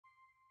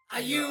Are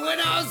you an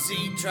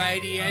Aussie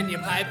tradie and your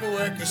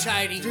paperwork is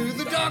shady? Do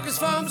the dockers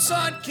farm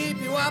side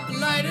keep you up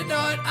late at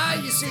night? Are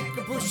you sick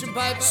of pushing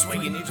paper,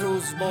 swinging your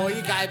tools as more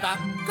you caper?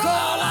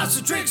 Call us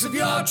the tricks of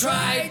your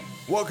trade.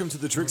 Welcome to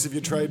the Tricks of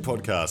Your Trade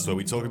podcast, where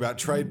we talk about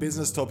trade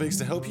business topics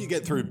to help you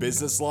get through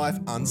business life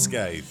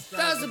unscathed.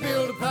 Does the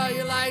builder pay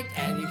you late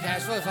and your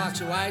cash flow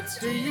fluctuates?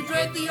 Do you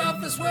dread the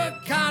office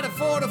work? Can't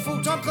afford a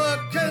full-time clerk?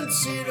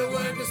 Consider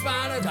working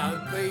smarter,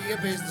 don't be a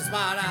business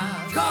martyr.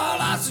 Call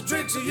us the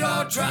tricks of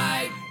your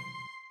trade.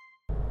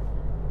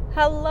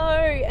 Hello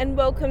and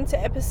welcome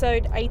to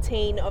episode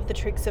 18 of the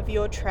Tricks of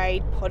Your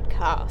Trade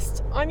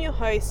podcast. I'm your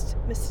host,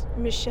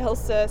 Michelle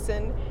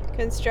Surson,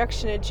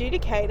 construction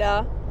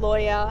adjudicator,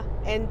 lawyer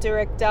and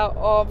director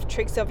of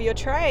Tricks of Your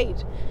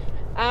Trade.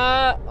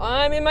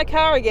 I'm in my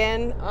car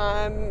again.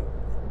 I'm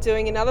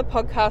doing another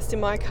podcast in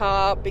my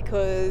car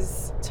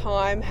because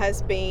time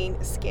has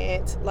been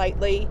scant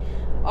lately.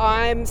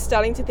 I'm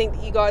starting to think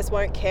that you guys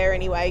won't care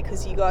anyway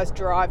because you guys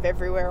drive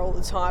everywhere all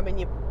the time and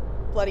your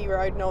bloody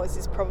road noise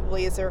is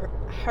probably as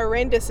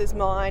horrendous as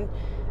mine,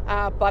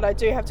 but I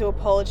do have to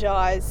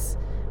apologise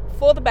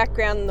for the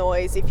background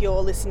noise if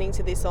you're listening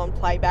to this on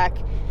playback.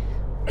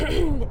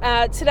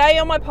 Today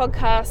on my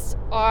podcast,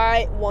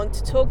 I want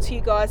to talk to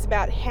you guys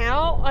about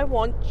how I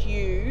want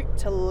you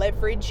to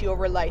leverage your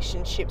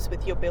relationships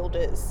with your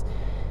builders.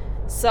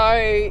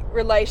 So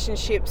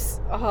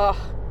relationships, I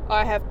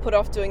have put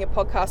off doing a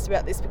podcast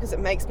about this because it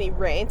makes me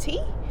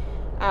ranty.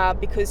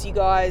 Because you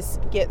guys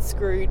get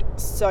screwed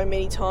so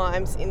many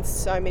times in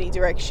so many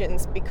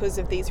directions because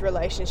of these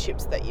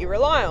relationships that you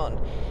rely on.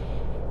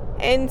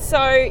 And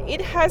so it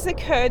has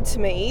occurred to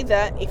me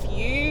that if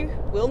you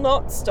will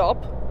not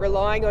stop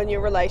relying on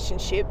your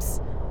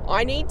relationships,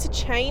 I need to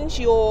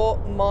change your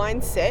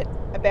mindset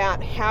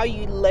about how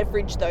you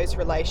leverage those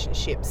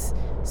relationships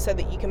so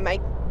that you can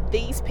make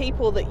these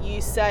people that you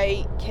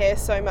say care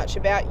so much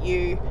about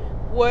you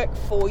work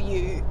for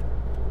you,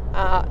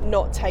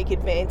 not take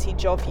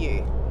advantage of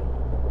you.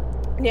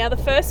 Now, the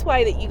first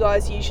way that you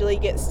guys usually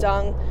get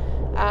stung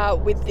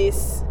with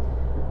this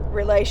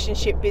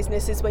relationship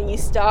business is when you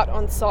start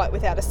on site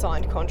without a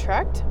signed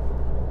contract,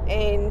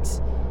 and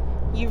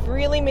you've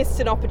really missed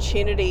an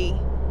opportunity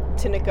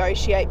to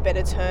negotiate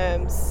better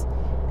terms.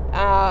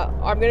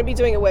 I'm going to be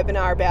doing a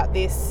webinar about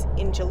this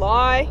in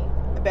July,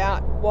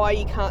 about why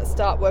you can't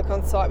start work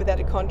on site without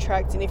a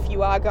contract, and if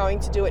you are going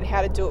to do it,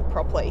 how to do it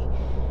properly.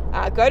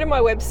 Go to my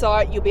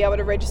website. You'll be able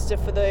to register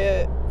for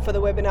the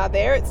webinar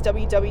there. It's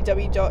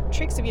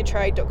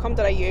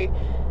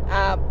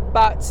www.tricksofyourtrade.com.au.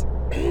 But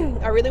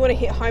I really want to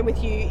hit home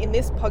with you in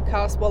this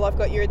podcast while I've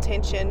got your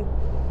attention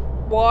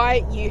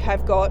why you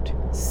have got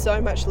so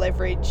much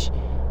leverage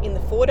in the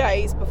 4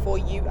 days before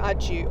you are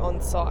due on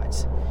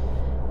site.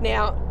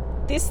 Now,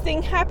 this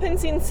thing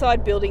happens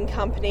inside building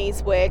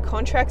companies where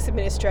contracts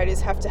administrators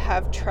have to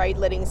have trade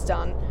lettings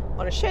done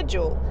on a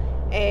schedule.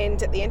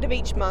 And at the end of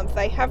each month,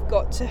 they have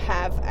got to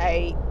have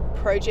a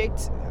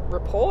project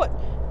report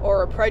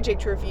or a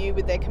project review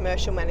with their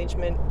commercial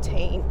management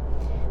team.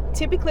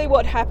 Typically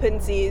what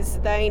happens is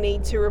they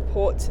need to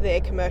report to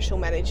their commercial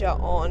manager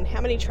on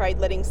how many trade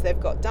lettings they've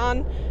got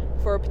done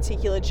for a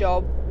particular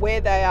job, where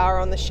they are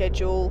on the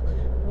schedule,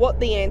 what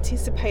the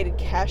anticipated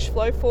cash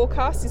flow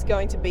forecast is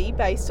going to be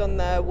based on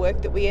the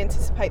work that we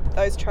anticipate that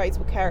those trades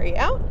will carry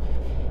out.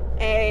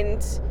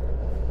 And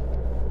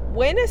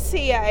when a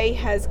CA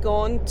has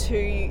gone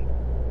to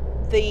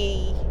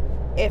the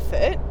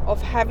effort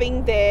of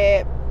having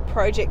their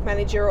project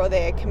manager or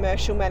their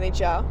commercial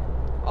manager,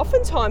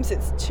 oftentimes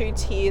it's 2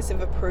 tiers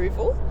of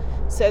approval.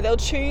 So they'll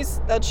choose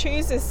a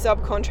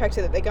subcontractor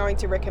that they're going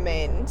to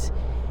recommend,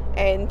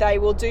 and they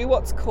will do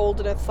what's called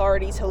an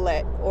authority to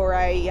let, or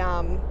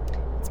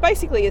it's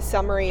basically a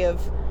summary of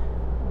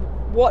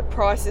what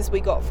prices we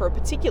got for a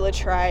particular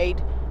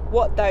trade,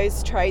 what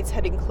those trades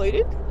had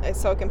included,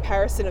 so a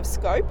comparison of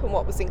scope and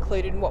what was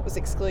included and what was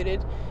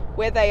excluded,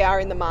 where they are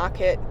in the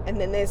market,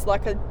 and then there's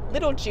like a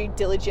little due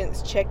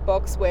diligence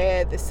checkbox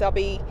where the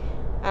subby,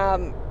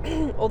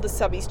 or the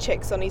subby's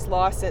checks on his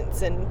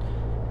license, and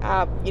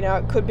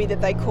it could be that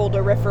they called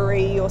a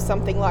referee or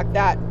something like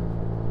that,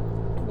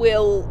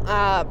 will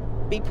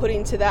be put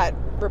into that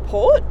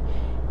report.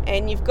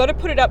 And you've got to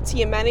put it up to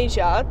your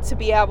manager to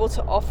be able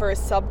to offer a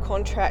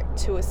subcontract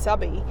to a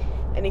subby.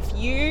 And if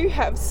you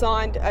have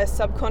signed a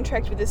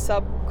subcontract with a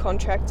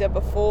subcontractor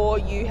before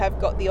you have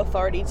got the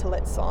authority to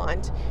let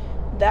signed,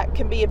 that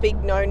can be a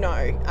big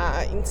no-no.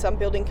 In some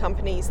building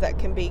companies, that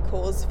can be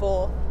cause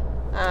for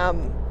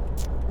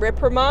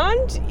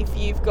reprimand. If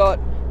you've got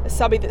a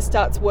subby that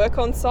starts work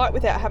on site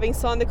without having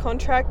signed the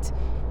contract,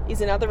 is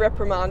another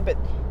reprimand. But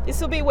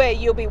this will be where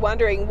you'll be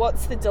wondering,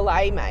 what's the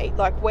delay, mate?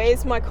 Like,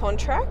 where's my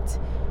contract?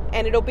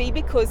 And it'll be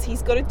because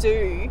he's got to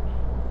do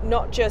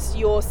not just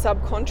your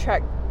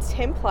subcontract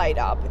template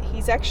up,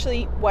 he's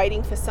actually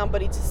waiting for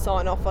somebody to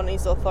sign off on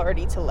his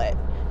authority to let.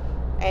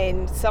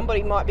 And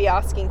somebody might be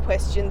asking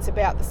questions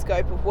about the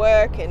scope of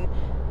work, and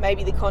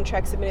maybe the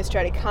contracts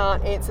administrator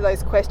can't answer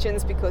those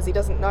questions because he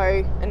doesn't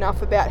know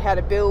enough about how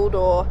to build,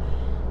 or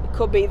it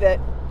could be that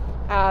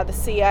the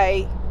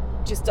CA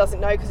just doesn't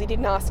know because he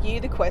didn't ask you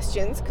the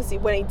questions, because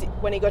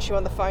when he got you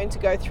on the phone to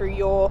go through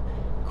your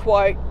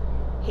quote,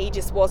 he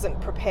just wasn't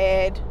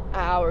prepared,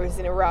 or is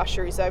in a rush,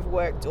 or is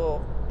overworked,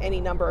 or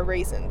any number of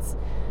reasons.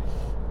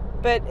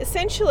 But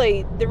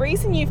essentially, the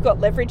reason you've got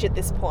leverage at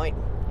this point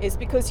is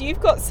because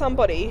you've got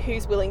somebody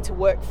who's willing to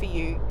work for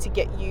you to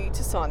get you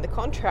to sign the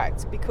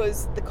contract,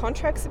 because the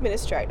contracts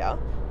administrator,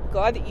 the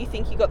guy that you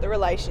think you got the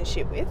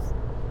relationship with,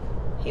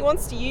 he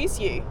wants to use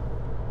you,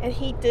 and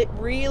he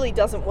really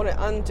doesn't want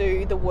to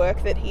undo the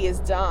work that he has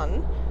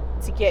done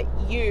to get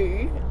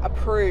you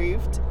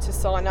approved to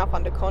sign up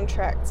under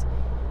contract.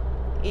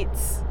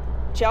 It's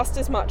just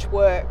as much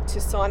work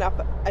to sign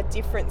up a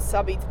different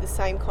subby to the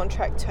same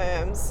contract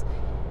terms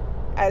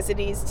as it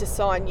is to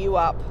sign you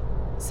up.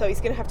 So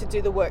he's going to have to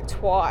do the work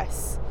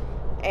twice,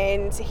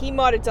 and he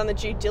might have done the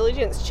due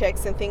diligence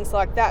checks and things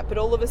like that, but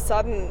all of a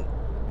sudden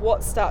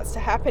what starts to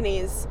happen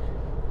is,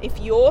 if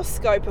your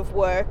scope of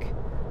work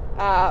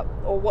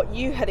or what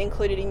you had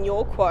included in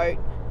your quote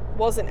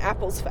wasn't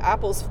apples for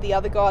apples for the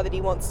other guy that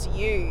he wants to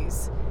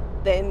use,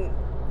 then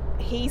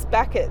he's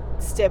back at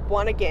step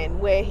one again,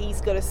 where he's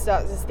got to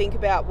start to think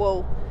about,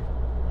 well,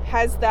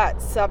 has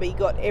that subby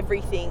got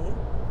everything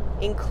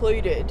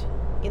included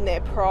in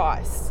their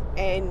price?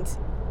 And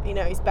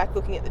he's back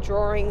looking at the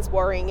drawings,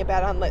 worrying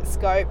about unlet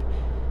scope.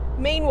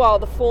 Meanwhile,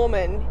 the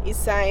foreman is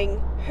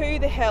saying, who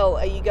the hell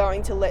are you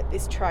going to let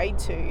this trade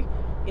to?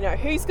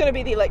 Who's going to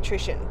be the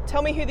electrician?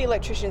 Tell me who the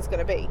electrician's going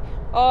to be.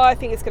 Oh, I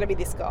think it's going to be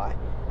this guy.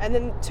 And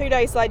then 2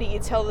 days later, you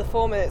tell the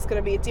foreman it's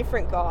going to be a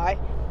different guy,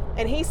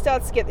 and he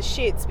starts to get the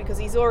shits because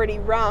he's already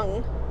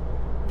rung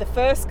the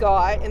first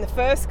guy, and the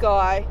first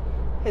guy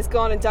has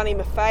gone and done him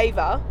a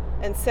favour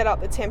and set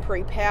up the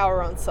temporary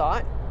power on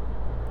site.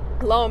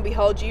 Lo and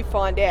behold, you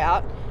find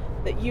out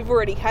that you've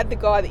already had the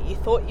guy that you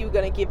thought you were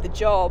going to give the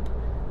job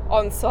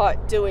on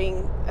site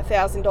doing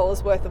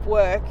 $1,000 worth of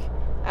work.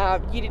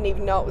 You didn't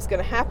even know it was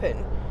going to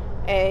happen,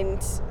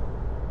 and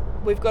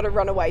we've got a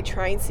runaway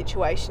train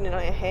situation in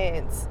our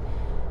hands.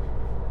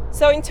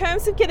 So in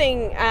terms of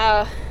getting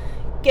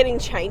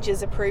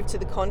changes approved to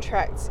the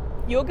contract,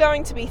 you're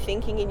going to be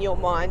thinking in your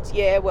mind,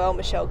 yeah, well,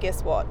 Michelle,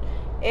 guess what?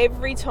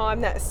 Every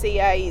time that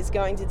CA is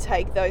going to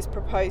take those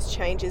proposed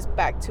changes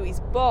back to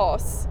his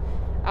boss,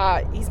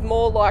 he's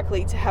more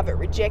likely to have it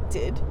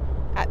rejected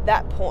at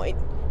that point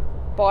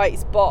by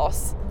his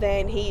boss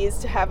than he is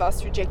to have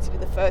us rejected in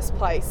the first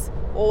place,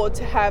 or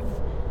to have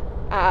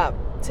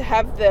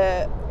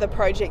the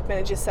project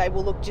manager say,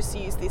 well, look, just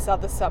use this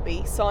other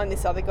subby, sign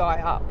this other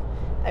guy up.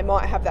 They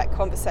might have that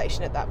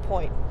conversation at that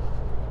point.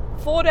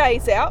 4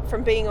 days out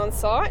from being on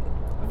site,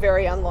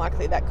 very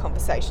unlikely that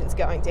conversation's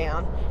going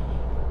down,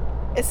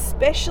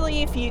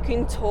 especially if you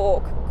can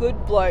talk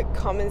good bloke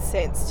common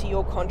sense to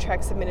your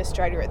contracts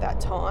administrator at that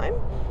time.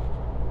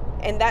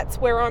 And that's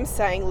where I'm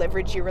saying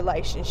leverage your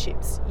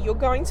relationships. You're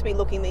going to be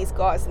looking these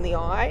guys in the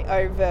eye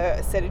over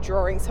a set of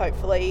drawings,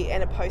 hopefully,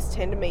 and a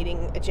post-tender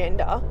meeting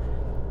agenda.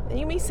 And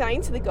you'll be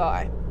saying to the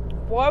guy,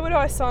 why would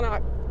I sign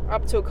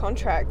up to a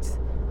contract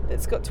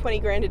that's got 20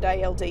 grand a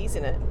day LDs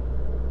in it?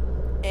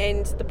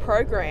 And the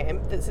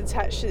program that's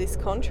attached to this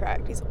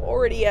contract is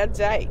already out of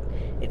date.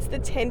 It's the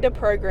tender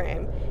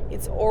program.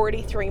 It's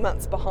already 3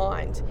 months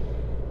behind.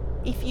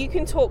 If you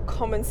can talk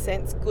common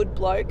sense, good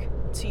bloke,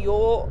 to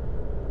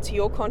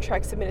your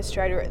contracts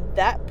administrator at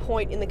that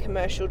point in the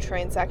commercial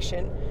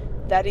transaction,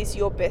 that is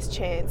your best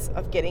chance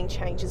of getting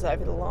changes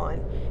over the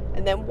line.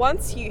 And then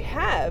once you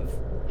have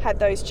had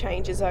those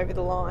changes over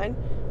the line,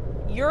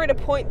 you're at a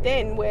point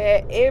then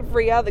where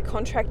every other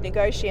contract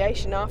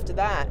negotiation after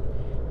that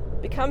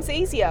becomes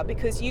easier,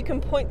 because you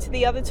can point to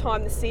the other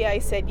time the CA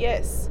said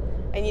yes,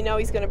 and you know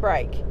he's going to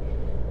break.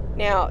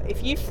 Now,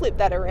 if you flip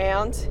that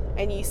around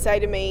and you say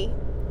to me,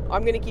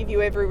 I'm going to give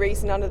you every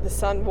reason under the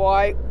sun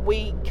why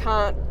we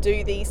can't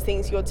do these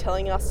things you're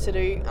telling us to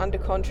do under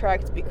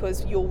contract,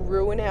 because you'll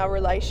ruin our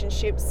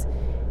relationships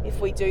if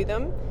we do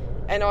them.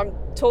 And I'm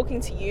talking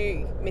to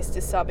you,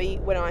 Mr. Subby,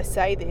 when I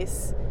say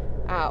this,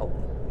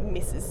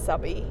 Mrs.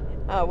 Subby,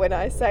 when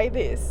I say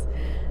this,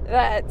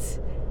 that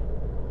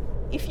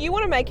if you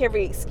want to make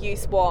every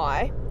excuse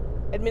why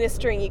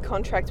administering your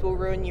contract will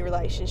ruin your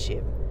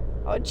relationship,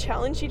 I would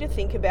challenge you to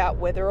think about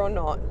whether or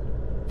not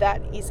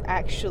that is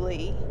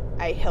actually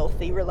a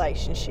healthy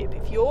relationship.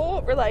 If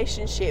your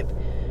relationship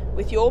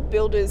with your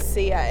builder's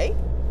CA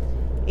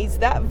is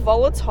that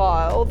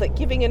volatile that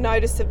giving a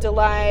notice of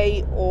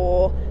delay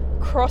or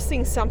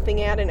crossing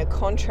something out in a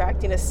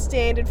contract, in a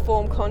standard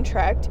form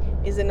contract,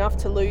 is enough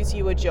to lose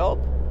you a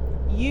job,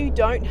 you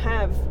don't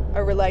have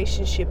a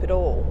relationship at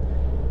all.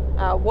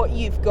 What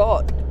you've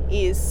got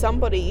is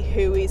somebody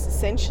who is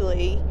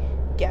essentially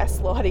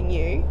gaslighting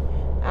you.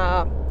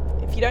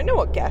 If you don't know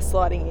what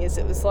gaslighting is,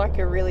 it was like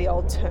a really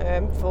old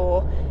term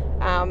for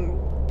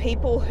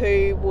people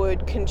who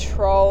would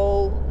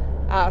control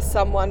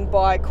someone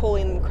by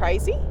calling them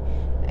crazy,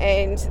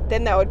 and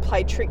then they would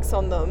play tricks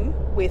on them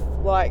with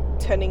like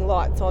turning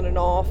lights on and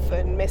off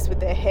and mess with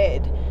their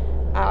head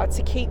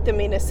to keep them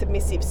in a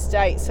submissive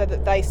state so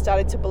that they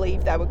started to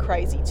believe they were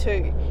crazy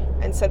too.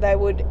 And so they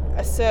would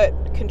assert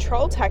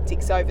control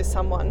tactics over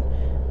someone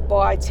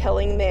by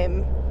telling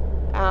them,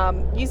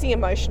 using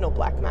emotional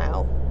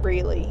blackmail,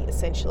 really,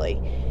 essentially,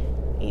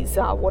 is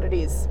what it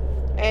is.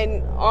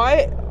 And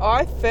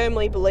I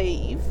firmly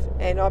believe,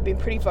 and I've been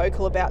pretty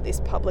vocal about this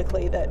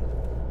publicly, that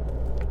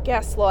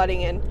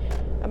gaslighting and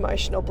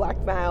emotional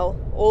blackmail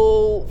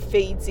all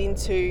feeds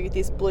into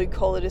this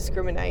blue-collar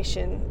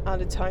discrimination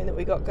undertone that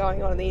we got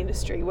going on in the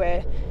industry,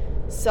 where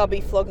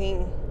subby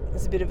flogging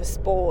is a bit of a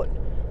sport,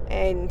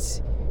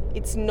 and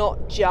it's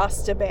not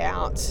just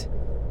about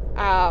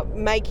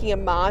making a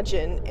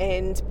margin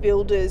and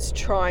builders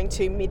trying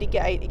to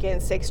mitigate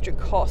against extra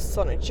costs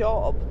on a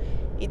job.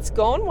 It's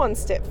gone one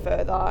step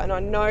further, and I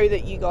know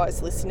that you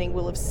guys listening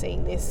will have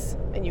seen this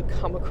and you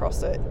come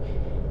across it,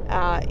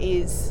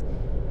 is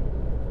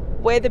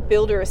where the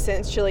builder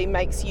essentially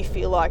makes you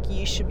feel like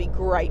you should be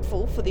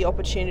grateful for the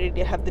opportunity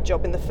to have the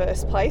job in the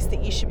first place,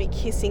 that you should be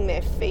kissing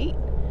their feet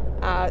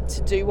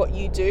to do what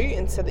you do,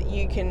 and so that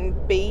you can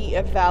be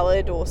a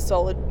valid or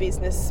solid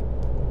business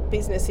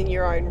in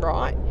your own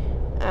right.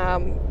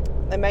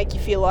 They make you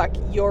feel like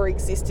your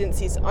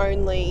existence is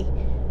only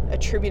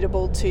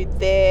attributable to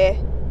their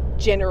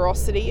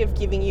generosity of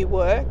giving you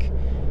work,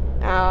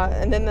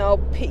 and then they'll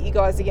pit you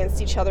guys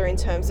against each other in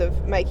terms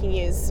of making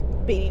you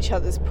beat each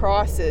other's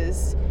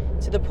prices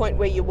to the point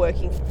where you're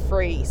working for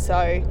free.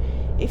 So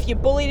if you're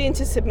bullied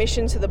into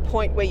submission to the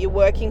point where you're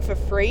working for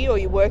free, or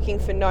you're working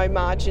for no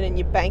margin and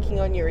you're banking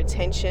on your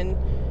attention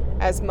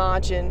as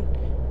margin,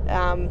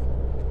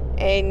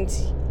 and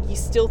you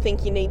still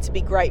think you need to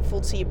be grateful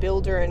to your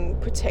builder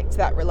and protect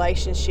that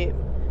relationship,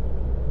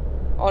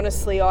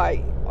 honestly,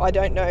 I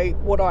don't know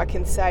what I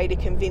can say to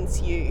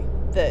convince you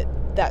that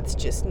that's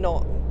just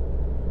not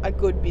a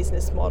good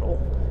business model.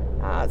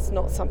 It's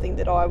not something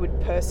that I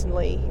would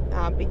personally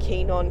be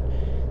keen on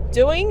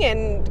doing,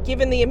 and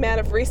given the amount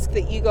of risk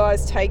that you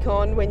guys take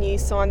on when you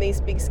sign these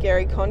big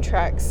scary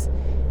contracts,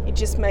 it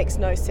just makes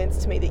no sense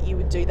to me that you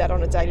would do that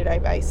on a day-to-day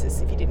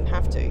basis if you didn't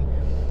have to.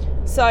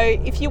 So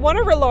if you want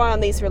to rely on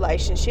these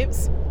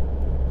relationships,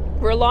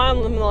 rely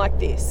on them like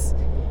this.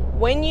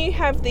 When you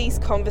have these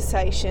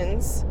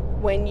conversations,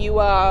 when you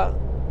are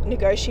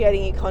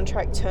negotiating your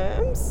contract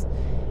terms,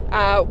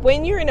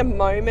 when you're in a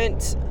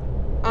moment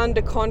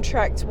under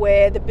contract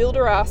where the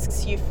builder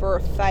asks you for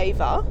a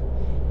favour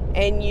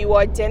and you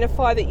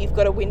identify that you've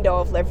got a window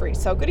of leverage.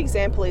 So a good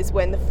example is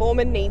when the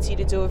foreman needs you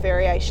to do a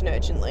variation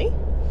urgently,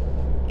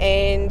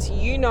 and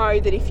you know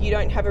that if you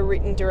don't have a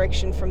written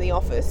direction from the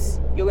office,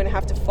 you're going to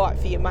have to fight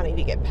for your money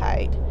to get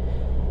paid.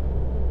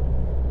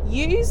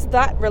 Use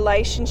that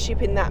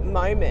relationship in that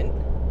moment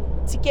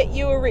to get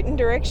you a written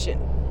direction.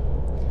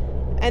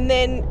 And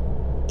then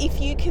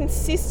if you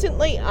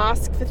consistently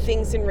ask for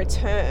things in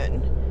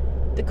return,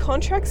 the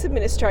contracts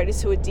administrators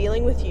who are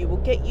dealing with you will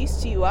get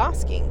used to you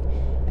asking.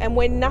 And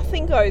when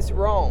nothing goes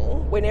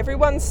wrong, when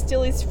everyone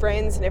still is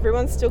friends and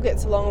everyone still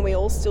gets along and we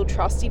all still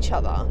trust each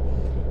other,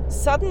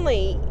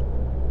 suddenly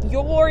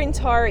your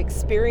entire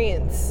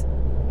experience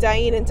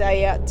day in and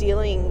day out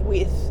dealing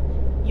with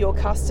your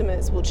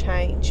customers will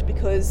change,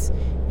 because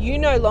you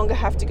no longer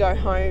have to go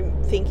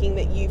home thinking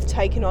that you've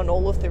taken on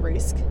all of the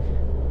risk,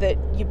 that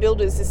your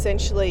builders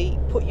essentially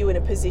put you in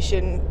a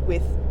position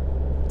with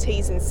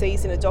T's and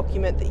C's in a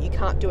document that you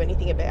can't do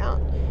anything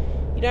about.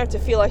 You don't have to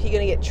feel like you're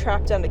going to get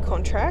trapped under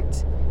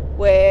contract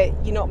where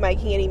you're not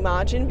making any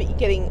margin but you're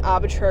getting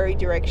arbitrary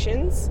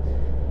directions.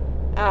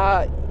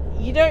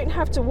 You don't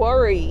have to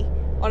worry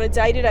on a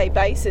day-to-day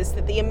basis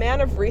that the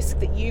amount of risk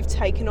that you've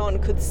taken on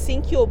could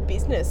sink your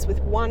business with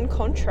one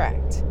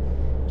contract,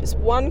 just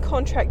one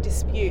contract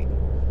dispute.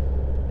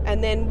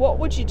 And then what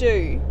would you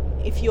do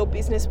if your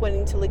business went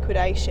into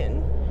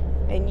liquidation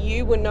and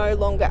you were no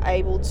longer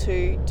able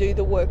to do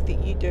the work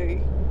that you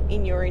do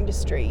in your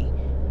industry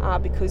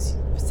because,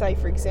 say,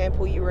 for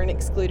example, you were an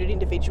excluded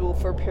individual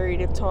for a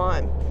period of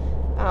time?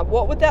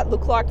 What would that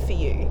look like for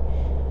you?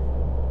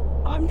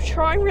 I'm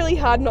trying really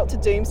hard not to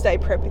doomsday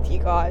prep with you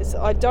guys.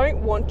 I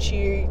don't want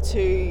you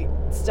to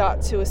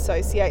start to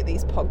associate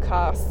these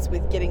podcasts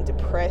with getting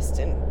depressed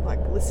and like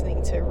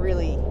listening to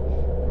really,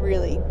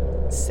 really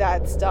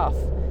sad stuff.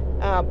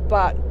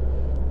 But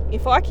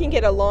if I can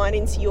get a line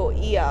into your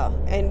ear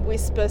and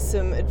whisper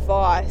some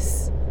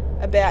advice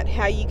about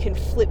how you can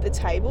flip the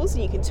tables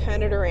and you can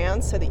turn it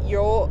around so that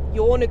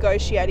you're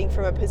negotiating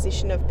from a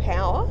position of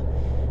power,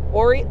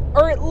 or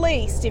at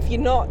least if you're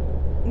not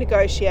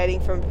negotiating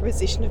from a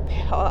position of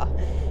power,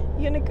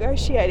 you're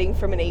negotiating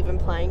from an even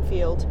playing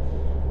field.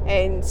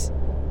 And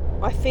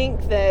I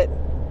think that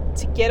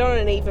to get on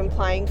an even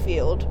playing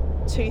field,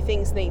 two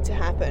things need to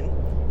happen.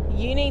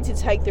 You need to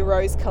take the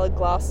rose-coloured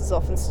glasses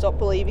off and stop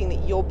believing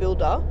that your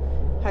builder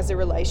has a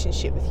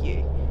relationship with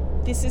you.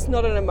 This is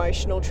not an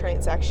emotional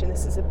transaction,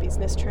 this is a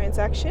business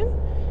transaction.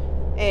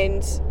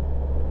 And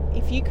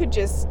if you could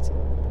just,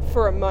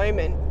 for a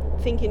moment,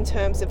 think in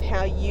terms of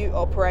how you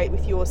operate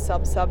with your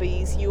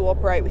subbies, you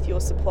operate with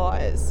your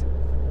suppliers.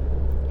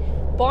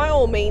 By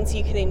all means,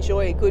 you can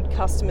enjoy a good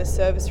customer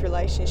service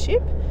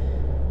relationship,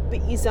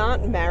 but you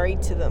aren't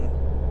married to them.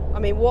 I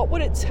mean, what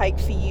would it take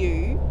for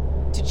you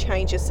to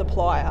change a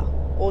supplier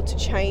or to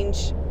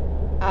change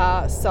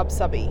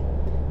subby,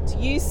 to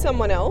use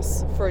someone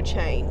else for a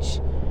change.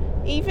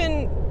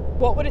 Even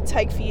what would it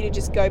take for you to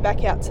just go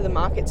back out to the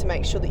market to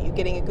make sure that you're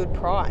getting a good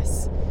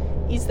price?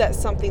 Is that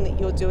something that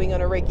you're doing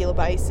on a regular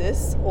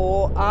basis,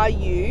 or are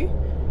you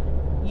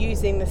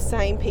using the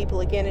same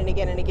people again and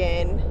again and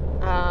again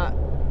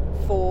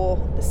for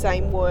the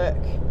same work?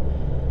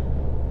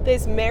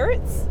 There's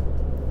merits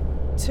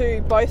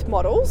to both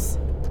models,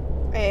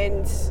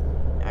 and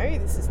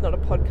this is not a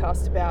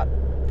podcast about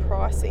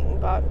pricing,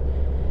 but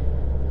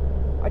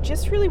I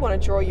just really want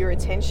to draw your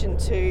attention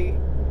to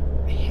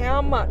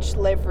how much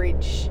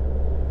leverage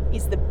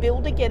is the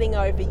builder getting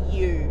over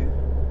you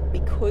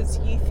because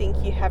you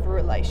think you have a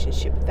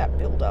relationship with that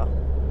builder.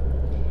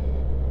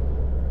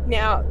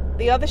 Now,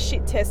 the other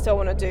shit test I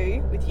want to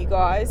do with you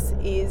guys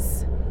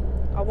is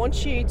I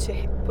want you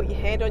to put your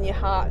hand on your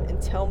heart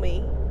and tell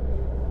me,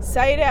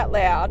 say it out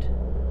loud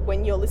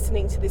when you're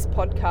listening to this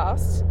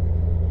podcast.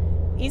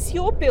 Is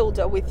your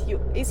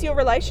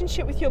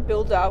relationship with your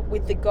builder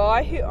with the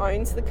guy who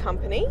owns the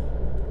company?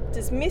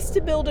 Does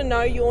Mr. Builder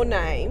know your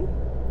name?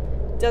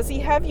 Does he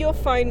have your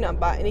phone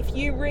number? And if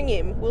you ring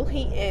him, will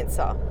he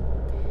answer?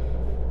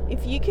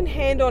 If you can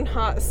hand on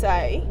heart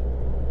say,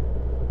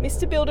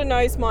 Mr. Builder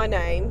knows my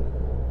name,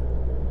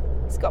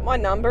 he's got my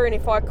number, and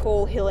if I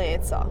call, he'll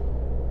answer.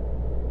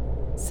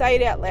 Say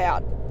it out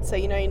loud so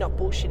you know you're not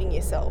bullshitting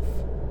yourself.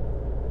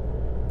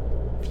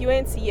 If you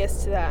answer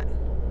yes to that,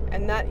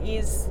 and that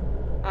is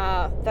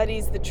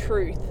the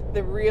truth,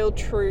 the real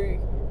true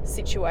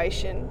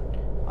situation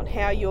on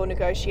how you're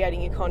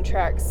negotiating your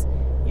contracts,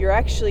 you're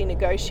actually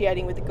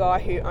negotiating with the guy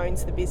who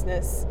owns the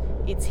business.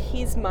 It's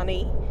his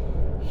money.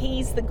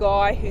 He's the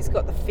guy who's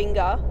got the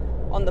finger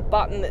on the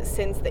button that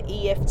sends the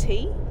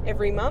EFT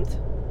every month.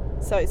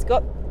 So he's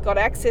got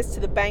access to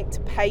the bank to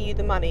pay you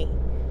the money.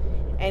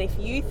 And if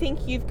you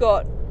think you've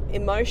got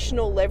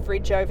emotional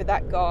leverage over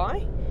that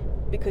guy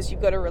because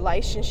you've got a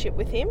relationship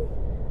with him,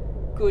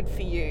 good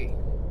for you.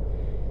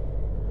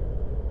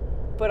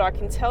 But I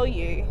can tell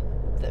you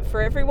that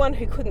for everyone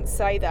who couldn't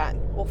say that,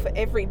 or for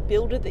every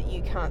builder that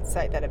you can't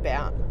say that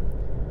about,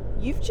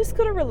 you've just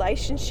got a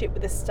relationship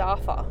with a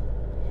staffer.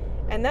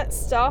 And that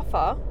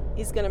staffer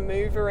is going to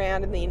move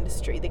around in the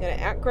industry. They're going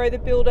to outgrow the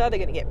builder, they're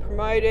going to get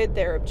promoted,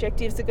 their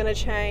objectives are going to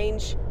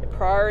change, their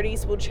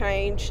priorities will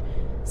change.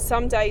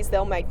 Some days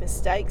they'll make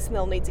mistakes and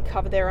they'll need to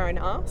cover their own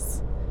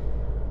ass.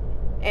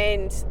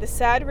 And the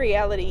sad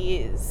reality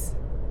is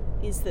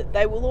that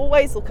they will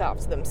always look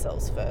after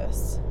themselves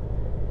first.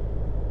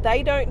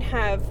 They don't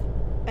have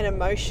an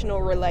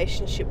emotional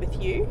relationship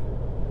with you.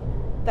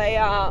 They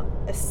are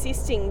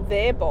assisting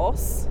their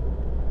boss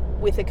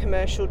with a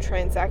commercial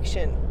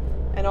transaction.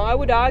 And I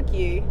would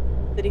argue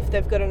that if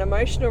they've got an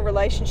emotional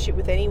relationship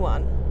with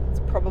anyone, it's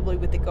probably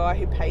with the guy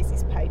who pays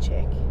his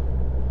paycheck.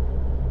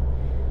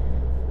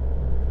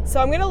 So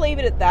I'm going to leave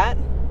it at that.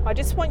 I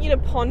just want you to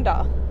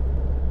ponder,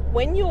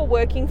 when you're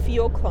working for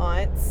your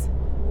clients,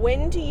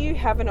 when do you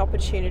have an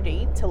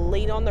opportunity to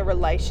lean on the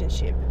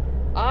relationship?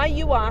 Are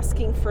you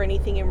asking for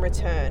anything in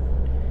return?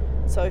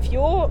 So if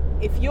you're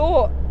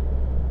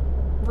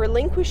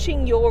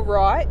relinquishing your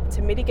right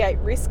to mitigate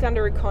risk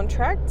under a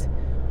contract,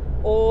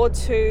 or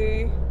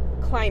to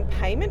claim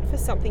payment for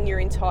something you're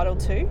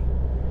entitled to,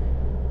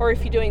 or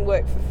if you're doing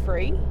work for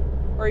free,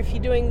 or if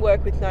you're doing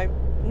work with no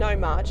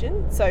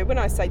margin. So when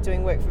I say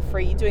doing work for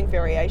free, you're doing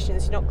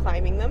variations, you're not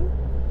claiming them.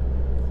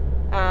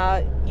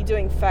 You're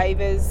doing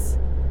favours,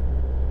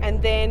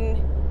 and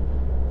then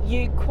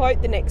you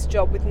quote the next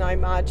job with no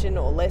margin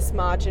or less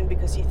margin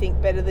because you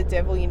think better the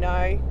devil you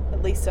know.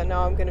 At least I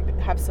know I'm going to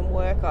have some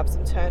work, I have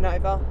some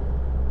turnover.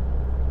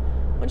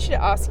 I want you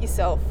to ask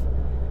yourself,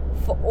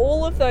 for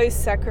all of those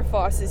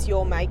sacrifices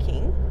you're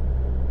making,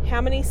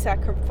 how many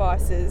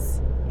sacrifices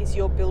is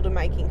your builder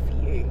making for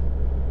you?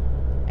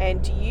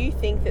 And do you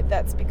think that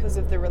that's because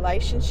of the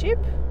relationship,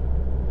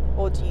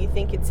 or do you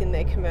think it's in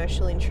their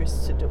commercial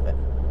interests to do it?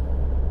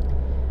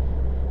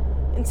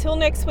 Until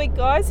next week,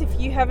 guys, if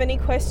you have any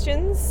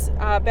questions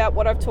about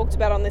what I've talked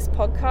about on this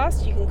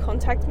podcast, you can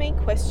contact me,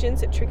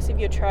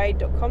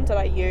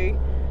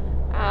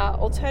 questions@tricksofyourtrade.com.au.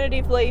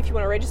 Alternatively, if you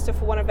want to register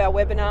for one of our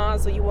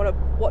webinars, or you want to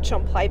watch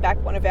on playback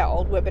one of our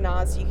old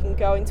webinars, you can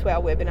go into our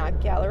webinar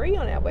gallery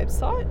on our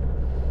website.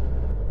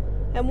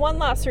 And one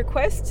last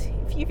request,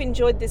 if you've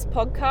enjoyed this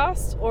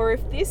podcast, or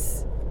if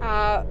this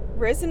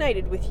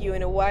resonated with you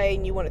in a way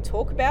and you want to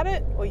talk about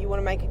it, or you want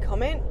to make a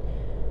comment,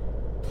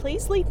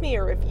 please leave me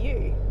a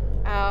review.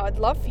 I'd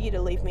love for you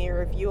to leave me a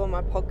review on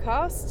my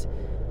podcast.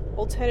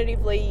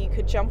 Alternatively, you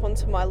could jump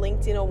onto my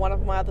LinkedIn or one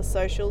of my other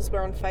socials.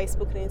 We're on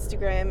Facebook and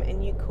Instagram,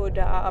 and you could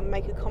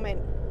make a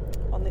comment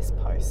on this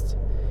post.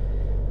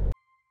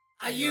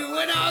 Are you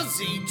an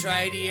Aussie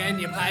tradie and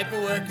your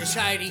paperwork is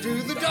shady?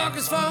 Do the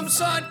dockers farm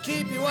side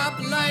keep you up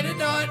late at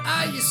night?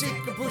 Are you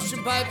sick of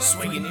pushing paper,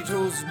 swinging your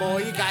tools,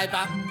 more you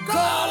caper?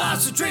 Call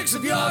us the tricks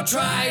of your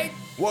trade.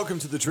 Welcome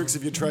to the Tricks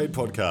of Your Trade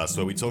podcast,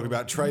 where we talk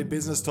about trade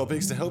business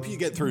topics to help you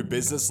get through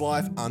business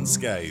life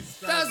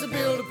unscathed. Does the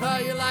builder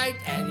pay you late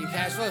and your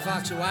cash flow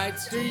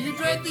fluctuates? Do you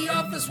dread the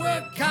office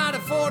work? Can't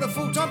afford a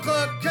full-time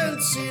clerk?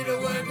 Consider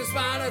working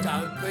smarter.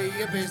 Don't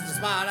be a business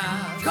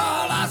martyr.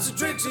 Call us the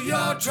Tricks of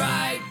Your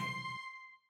Trade.